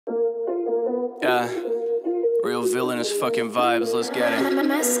Yeah, real villainous fucking vibes, let's get it.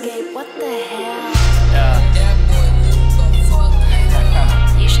 Muscape, what the hell? Yeah.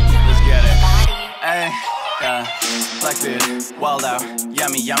 You should know. Let's get it. Body. Hey, yeah. Blackbeard, wild out.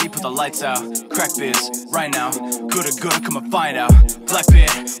 Yummy, yummy, put the lights out. Crack biz, right now. Good or good, come and find out.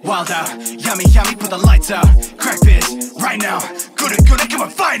 Blackbeard, wild out. Yummy, yummy, put the lights out. Crack biz, right now. Good or good, come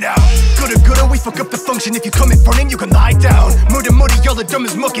and find out. Good or good, we fuck up the function. If you come in front and you can lie down. Moody, y'all the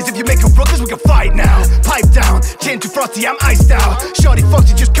dumbest monkeys. If you make a ruckus, we can fight now. Pipe down, chain too frosty, I'm iced out. Shorty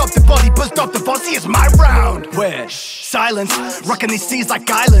function, just cup the body, buzzed off the bossy, it's my round. Where? Silence, rocking these seas like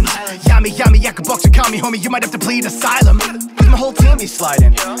islands. Yummy, yummy, yak a box and call me homie, you might have to plead asylum. Cause my whole team is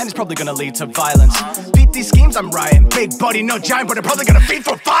sliding, and it's probably gonna lead to violence. Beat these schemes, I'm rioting. Big body, no giant, but I'm probably gonna feed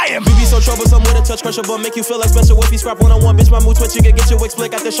for fire. We be so troublesome with a touch crusher, but make you feel like special if you scrap one-on-one. Bitch, my mood switch, you can get your wick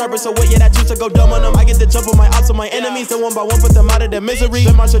split, got the sharper, so what, yeah, that choose to go dumb on them. I get the jump on my outs on my enemies, then one by one put them out of their misery.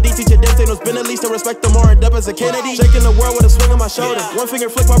 Then Marshall D teach your damn thing, no spin at least to respect them more in depth as a Kennedy. Shaking the world with a swing on my shoulder. One finger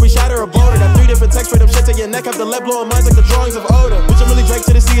flick while we shatter a boulder. Got 3 different texts for them shit to your neck, have the lead blowing minds like the drawings of Oda. Bitch, I'm really Drake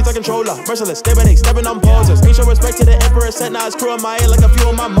to the sea, it's a controller. Merciless, stepping on posers. Ain't show respect to the emperor, set now his crew on my head like a few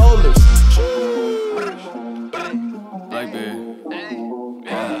of my molars. Blackbeard,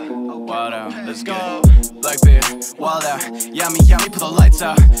 yeah, wild out, let's go. Blackbeard, wild out, yummy, yummy, put the lights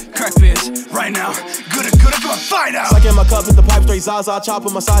out. Crack biz, right now. Good or good, come and find out. Suck in my cup, hit the pipe straight, Zaza. Chop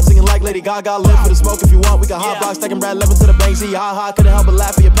on my side, singing like Lady Gaga. Live for the smoke if you want, we got hot box. Stacking Brad Level to the bank, see ha-ha. Couldn't help but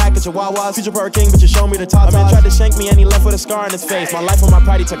laugh at your package of Wawas. Future per king, but you show me the top. Man tried to shank me and he left with a scar on his face. My life on my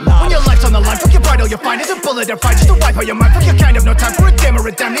pride, he took 9. When your life's on the line, fuck your pride, all you'll find is a bullet or fight. Just to wipe out your mind, fuck your kind of no time for a dim or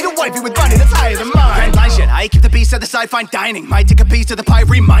a damn. Need a wifey with body that's higher than mine. Grand line shit, I keep the beast at the side, fine dining. Might take a piece of the pie,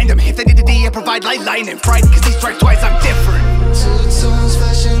 remind them. If they need a D, I provide light lightning. Frightened, cause these strike twice, I'm different. 2 tones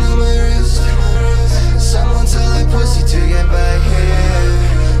flashing on my wrist. Someone tell that pussy to get back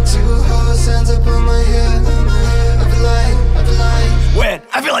here. 2 hoes hands up on my head. I feel like Wet,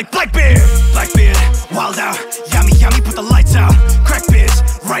 I feel like Blackbeard. Blackbeard, wild out. Yummy, yummy, put the lights out. Crack biz,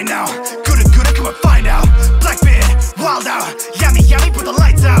 right now. Good or good, come and find out. Blackbeard, wild out. Yummy, yummy, put the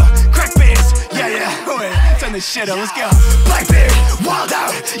lights out. Crack biz, yeah, yeah. Wait, turn this shit on, let's go. Blackbeard, wild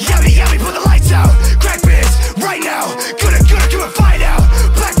out. Yummy, yummy, put the lights out. Crack biz, right now. Good or